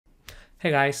Hey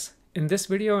guys, in this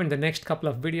video and the next couple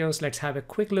of videos, let's have a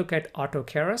quick look at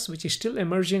AutoKeras, which is still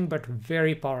emerging but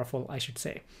very powerful, I should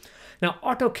say. Now,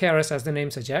 AutoKeras, as the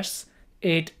name suggests,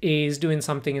 it is doing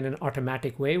something in an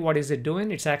automatic way. What is it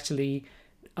doing? It's actually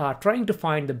trying to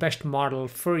find the best model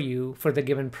for you for the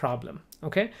given problem.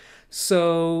 Okay,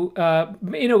 so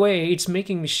in a way, it's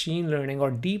making machine learning or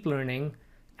deep learning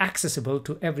accessible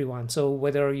to everyone. So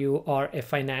whether you are a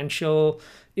financial,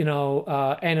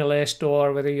 analyst,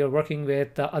 or whether you're working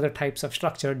with other types of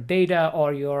structured data,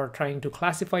 or you're trying to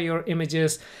classify your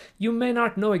images, you may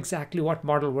not know exactly what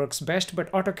model works best,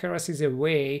 but AutoKeras is a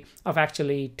way of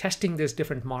actually testing these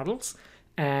different models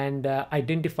and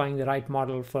identifying the right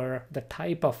model for the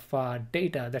type of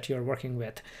data that you're working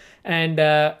with. And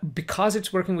because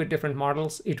it's working with different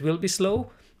models, it will be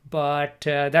slow, but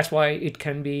that's why it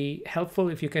can be helpful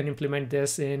if you can implement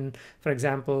this in, for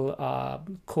example,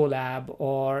 Colab,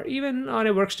 or even on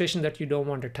a workstation that you don't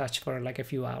want to touch for like a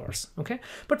few hours. Okay,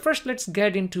 but first let's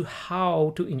get into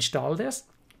how to install this.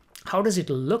 How does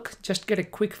it look? Just get a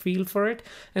quick feel for it.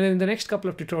 And then in the next couple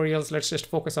of tutorials, let's just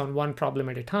focus on one problem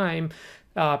at a time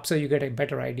so you get a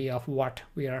better idea of what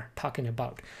we are talking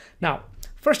about. Now,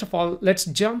 first of all, let's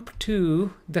jump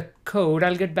to the code.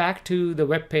 I'll get back to the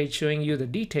web page showing you the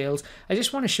details. I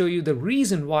just want to show you the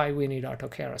reason why we need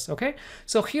AutoKeras. Okay,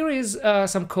 so here is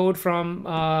some code from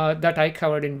that I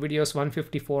covered in videos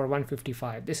 154,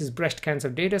 155. This is breast cancer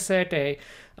data set, a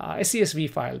CSV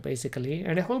file basically,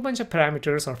 and a whole bunch of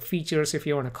parameters or features if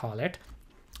you want to call it.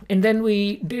 And then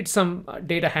we did some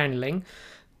data handling.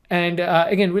 And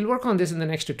again, we'll work on this in the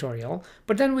next tutorial.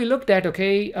 But then we looked at,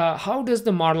 okay, how does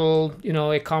the model,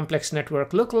 a complex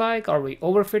network look like? Are we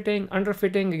overfitting,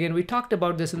 underfitting? Again, we talked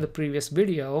about this in the previous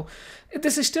video.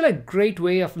 This is still a great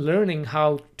way of learning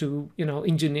how to,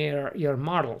 engineer your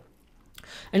model.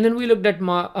 And then we looked at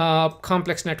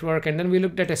complex network, and then we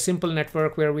looked at a simple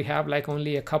network where we have like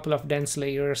only a couple of dense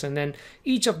layers, and then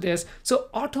each of this. So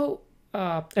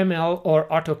AutoML or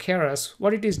AutoKeras,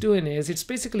 what it is doing is it's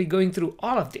basically going through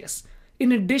all of this.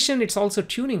 In addition, it's also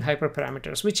tuning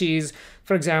hyperparameters, which is,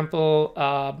 for example,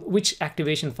 which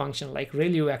activation function, like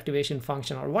ReLU activation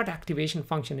function, or what activation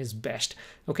function is best,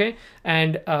 okay?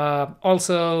 And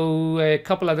also a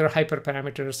couple other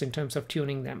hyperparameters in terms of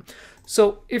tuning them.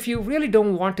 So if you really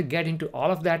don't want to get into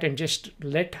all of that and just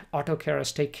let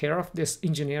AutoKeras take care of this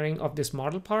engineering of this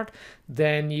model part,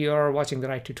 then you're watching the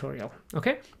right tutorial,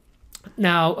 okay?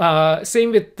 Now, same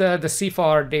with the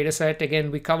CFAR dataset. Again,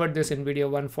 we covered this in video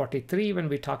 143 when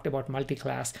we talked about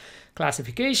multi-class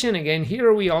classification. Again,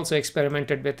 here we also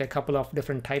experimented with a couple of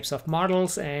different types of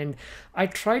models, and I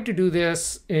tried to do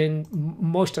this in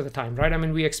most of the time, right? I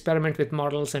mean, we experiment with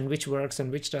models and which works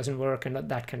and which doesn't work and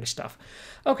that kind of stuff.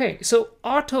 Okay, so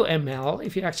AutoML,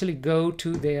 if you actually go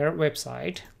to their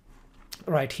website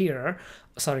right here,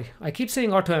 sorry, I keep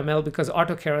saying AutoML because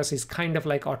AutoKeras is kind of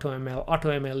like AutoML.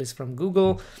 AutoML is from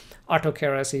Google.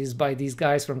 AutoKeras is by these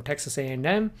guys from Texas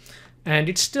A&M. And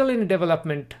it's still in a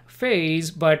development phase,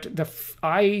 but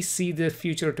I see the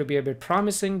future to be a bit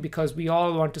promising because we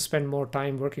all want to spend more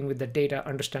time working with the data,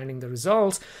 understanding the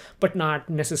results, but not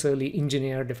necessarily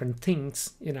engineer different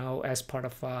things, as part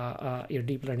of your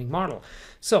deep learning model.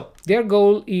 So their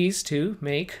goal is to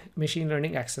make machine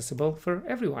learning accessible for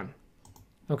everyone.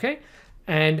 Okay,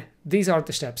 and these are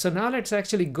the steps. So now let's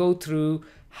actually go through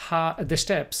the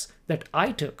steps that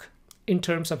I took in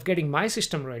terms of getting my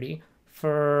system ready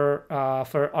for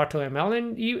AutoML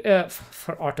and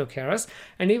for AutoKeras.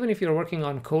 And even if you're working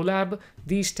on Colab,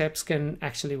 these steps can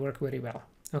actually work very well.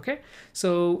 Okay,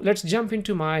 so let's jump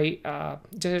into my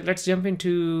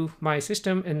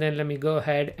system, and then let me go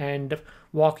ahead and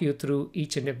walk you through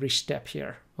each and every step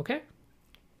here. Okay.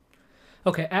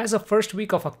 Okay, as of first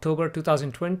week of October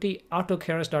 2020,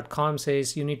 AutoKeras.com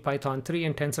says you need Python 3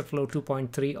 and TensorFlow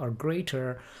 2.3 or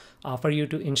greater for you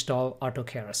to install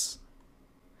AutoKeras.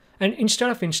 And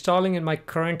instead of installing in my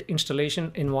current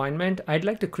installation environment, I'd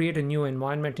like to create a new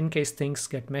environment in case things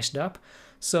get messed up.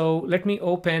 So let me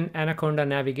open Anaconda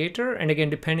Navigator, and again,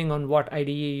 depending on what IDE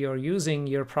you're using,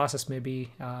 your process may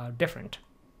be different.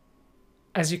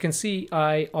 As you can see,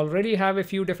 I already have a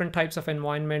few different types of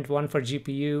environment, one for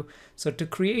GPU. So to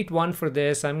create one for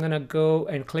this, I'm going to go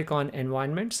and click on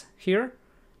environments here.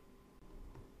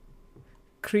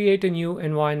 Create a new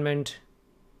environment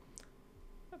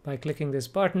by clicking this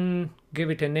button, give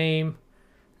it a name.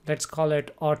 Let's call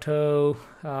it AutoKeras.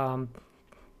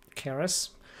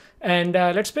 And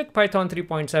let's pick Python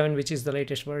 3.7, which is the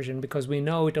latest version, because we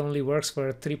know it only works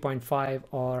for 3.5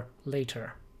 or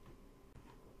later.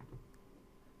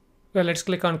 Well, let's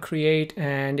click on create,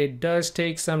 and it does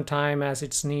take some time as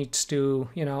it needs to,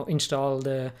 install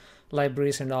the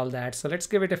libraries and all that. So let's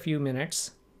give it a few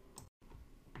minutes.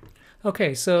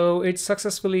 Okay, so it's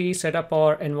successfully set up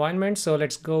our environment. So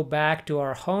let's go back to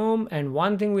our home. And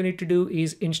one thing we need to do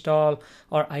is install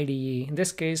our IDE. In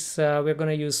this case, we're going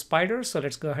to use Spider. So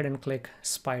let's go ahead and click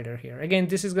Spider here. Again,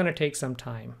 this is going to take some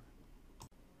time.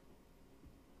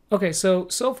 Okay, so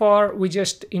far we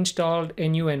just installed a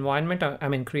new environment.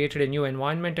 Created a new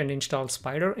environment and installed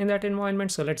Spider in that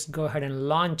environment. So let's go ahead and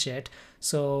launch it.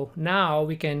 So now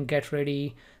we can get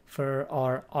ready for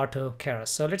our AutoKeras.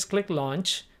 So let's click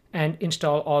Launch and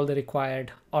install all the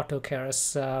required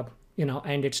AutoKeras,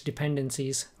 and its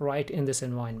dependencies right in this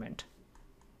environment.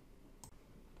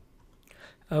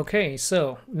 Okay,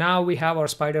 so now we have our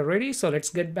Spider ready. So let's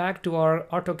get back to our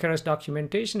AutoKeras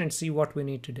documentation and see what we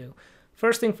need to do.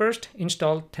 First thing first,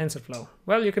 install TensorFlow.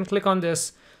 Well, you can click on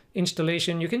this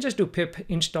installation. You can just do pip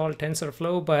install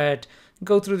TensorFlow, but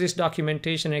go through this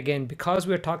documentation again. Because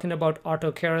we're talking about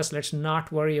AutoKeras, let's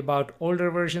not worry about older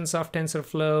versions of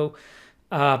TensorFlow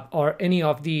or any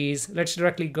of these. Let's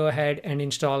directly go ahead and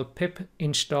install pip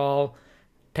install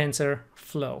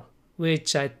TensorFlow,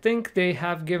 which I think they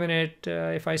have given it.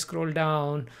 If I scroll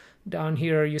down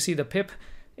here, you see the pip.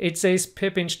 It says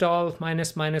pip install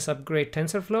 -- upgrade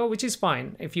TensorFlow, which is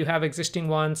fine. If you have existing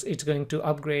ones, it's going to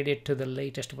upgrade it to the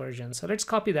latest version. So let's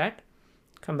copy that,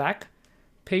 come back,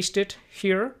 paste it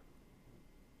here.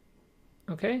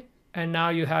 Okay, and now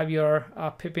you have your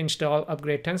pip install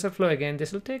upgrade TensorFlow. Again,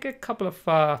 this will take a couple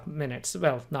of minutes.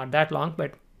 Well, not that long,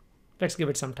 but let's give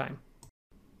it some time.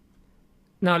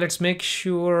 Now let's make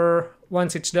sure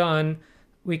once it's done,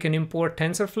 we can import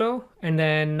TensorFlow and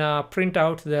then print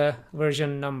out the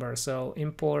version number. So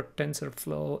import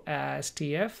TensorFlow as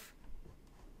TF,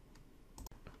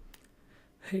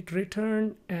 hit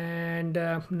return, and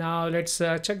now let's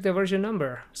check the version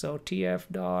number. So TF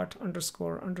dot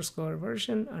 _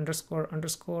 version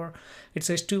 _ it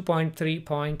says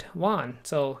 2.3.1.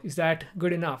 So is that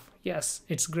good enough? Yes,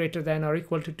 it's greater than or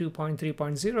equal to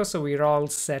 2.3.0. So we're all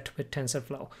set with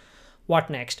TensorFlow.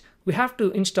 What next? We have to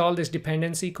install this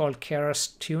dependency called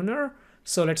Keras tuner.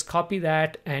 So let's copy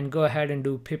that and go ahead and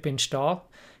do pip install.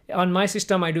 On my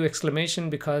system, I do exclamation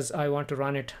because I want to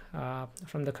run it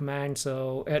from the command.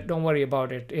 So don't worry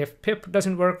about it. If pip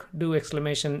doesn't work, do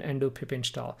exclamation and do pip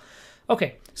install.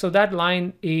 Okay, so that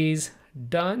line is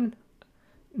done.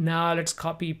 Now let's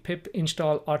copy pip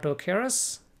install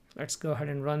AutoKeras. Let's go ahead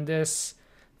and run this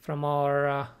from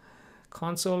our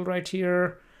console right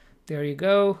here. There you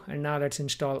go. And now let's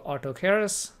install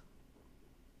AutoKeras.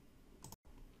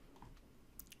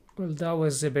 Well, that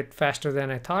was a bit faster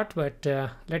than I thought, but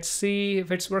let's see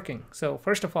if it's working. So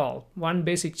first of all, one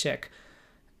basic check.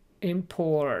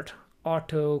 Import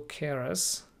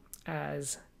AutoKeras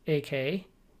as AK.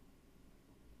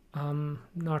 I'm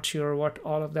not sure what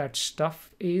all of that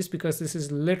stuff is because this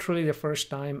is literally the first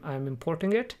time I'm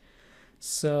importing it.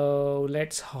 So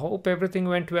let's hope everything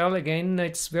went well. Again,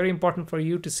 it's very important for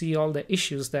you to see all the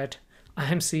issues that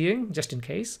I'm seeing, just in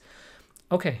case.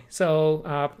 Okay, so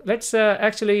let's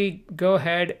actually go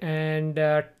ahead and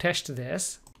test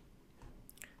this.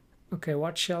 Okay,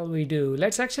 what shall we do?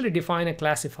 Let's actually define a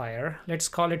classifier. Let's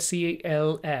call it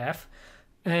CLF.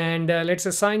 And let's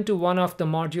assign to one of the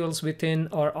modules within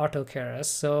our AutoKeras.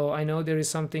 So I know there is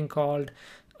something called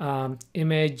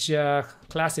image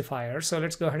classifier. So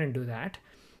let's go ahead and do that.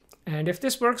 And if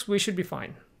this works, we should be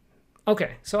fine.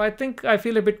 Okay, so I think I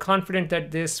feel a bit confident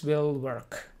that this will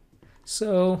work.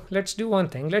 So let's do one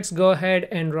thing. Let's go ahead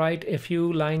and write a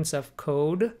few lines of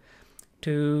code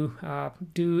to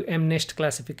do mnist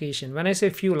classification. When I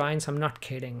say few lines, I'm not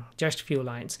kidding, just few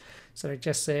lines. So let's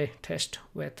just say test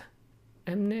with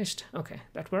mnist. Okay,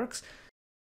 that works.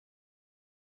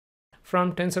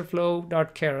 From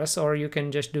tensorflow.keras, or you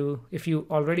can just do, if you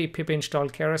already pip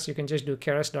installed Keras, you can just do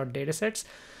keras.datasets,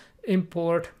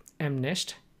 import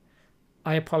mnist.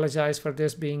 I apologize for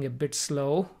this being a bit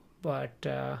slow, but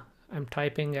I'm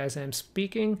typing as I'm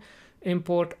speaking.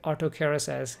 Import AutoKeras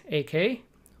as AK,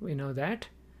 we know that.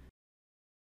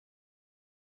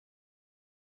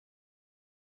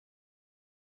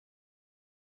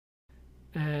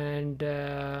 And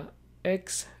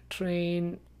X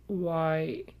train,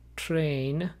 Y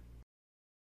train,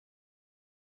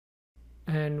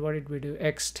 and what did we do?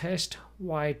 X test,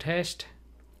 Y test,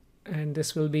 and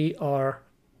this will be our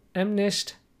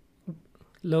mnist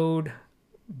load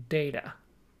data.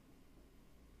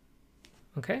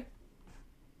 Okay.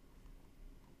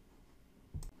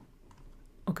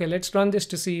 Okay, let's run this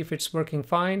to see if it's working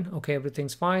fine. Okay,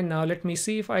 everything's fine. Now let me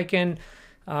see if I can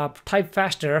type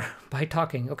faster by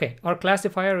talking. Okay, our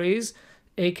classifier is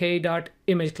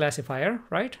ak.imageClassifier,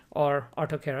 right? Or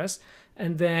AutoKeras.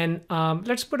 And then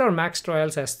let's put our max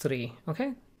trials as 3,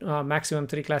 okay? Maximum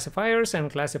 3 classifiers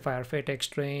and classifier fit X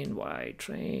train, Y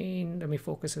train. Let me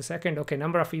focus a second. Okay,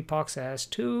 number of epochs as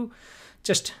 2.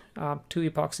 Just 2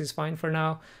 epochs is fine for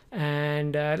now.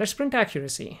 And let's print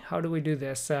accuracy. How do we do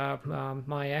this?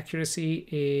 My accuracy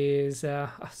is,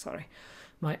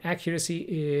 my accuracy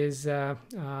is,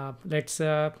 let's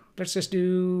just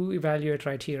do evaluate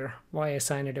right here. Y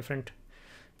assign a different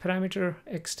parameter,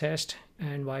 X test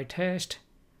and Y test.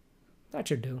 That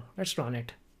should do. Let's run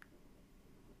it.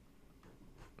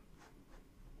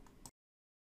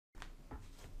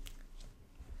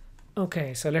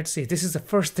 Okay, so let's see. This is the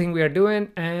first thing we are doing,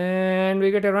 and we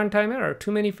get a runtime error.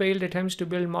 Too many failed attempts to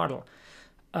build model.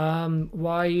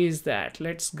 Why is that?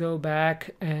 Let's go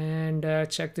back and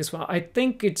check this one. I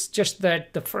think it's just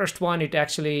that the first one, it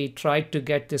actually tried to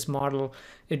get this model.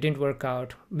 It didn't work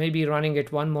out. Maybe running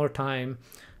it one more time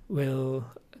will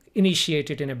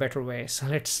initiate it in a better way. So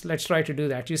let's try to do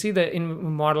that. You see the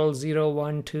in model 0,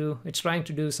 1, 2. It's trying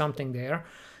to do something there.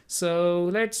 So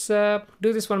let's do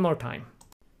this one more time.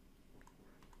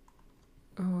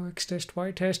 Oh, X test,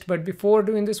 Y test. But before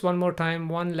doing this one more time,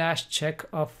 one last check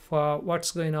of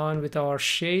what's going on with our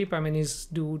shape. I mean,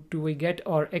 do we get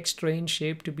our X train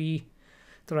shape to be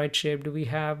the right shape? Do we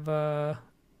have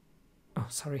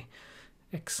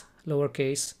X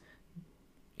lowercase?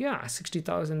 Yeah,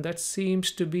 60,000. That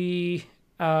seems to be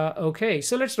okay.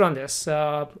 So let's run this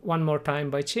one more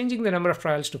time by changing the number of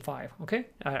trials to 5. Okay,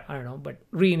 I don't know, but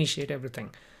reinitiate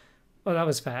everything. Oh, that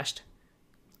was fast.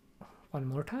 One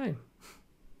more time.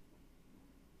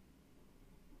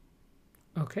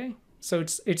 Okay, so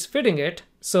it's fitting it.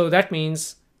 So that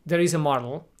means there is a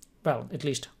model, well, at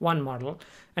least one model,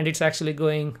 and it's actually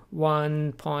going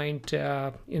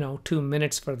 1.2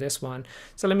 minutes for this one.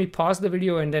 So let me pause the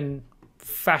video and then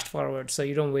fast forward so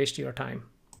you don't waste your time.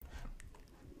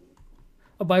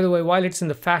 Oh, by the way, while it's in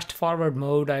the fast forward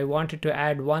mode, I wanted to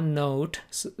add one note.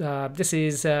 This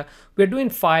is, we're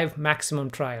doing 5 maximum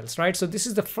trials, right? So this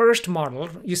is the first model.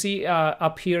 You see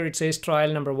up here, it says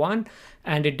trial number 1,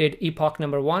 and it did epoch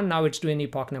number 1. Now it's doing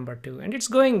epoch number 2. And it's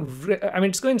going, I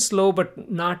mean, it's going slow, but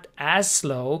not as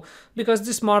slow because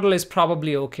this model is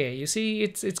probably okay. You see,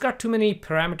 it's got too many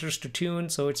parameters to tune,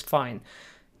 so it's fine.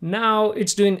 Now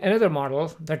it's doing another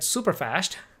model that's super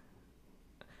fast.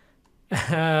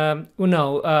 And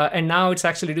now it's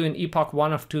actually doing epoch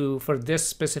 1 of 2 for this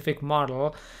specific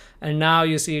model, and now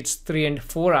you see it's 3 and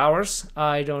 4 hours.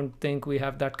 I don't think we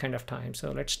have that kind of time,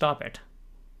 so let's stop it.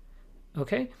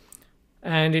 Okay,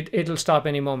 and it'll stop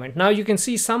any moment. Now you can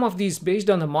see some of these based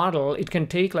on the model, it can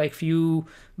take like few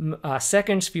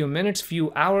seconds, few minutes,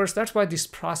 few hours. That's why this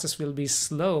process will be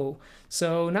slow.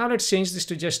 So now let's change this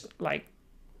to just like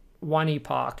 1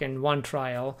 epoch and 1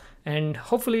 trial, and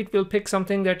hopefully it will pick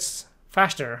something that's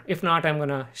faster. If not, I'm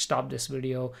gonna stop this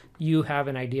video. You have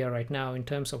an idea right now in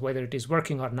terms of whether it is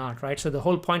working or not, right? So the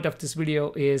whole point of this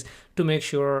video is to make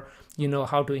sure you know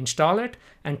how to install it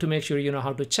and to make sure you know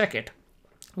how to check it.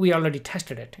 We already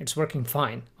tested it. It's working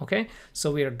fine, okay?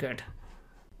 So we are good.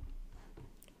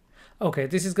 Okay,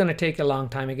 this is gonna take a long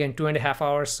time, again, 2.5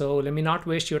 hours, so let me not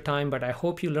waste your time, but I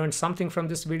hope you learned something from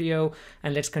this video,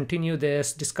 and let's continue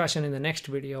this discussion in the next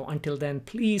video. Until then,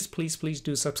 please, please, please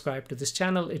do subscribe to this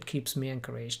channel. It keeps me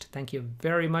encouraged. Thank you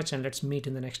very much, and let's meet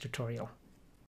in the next tutorial.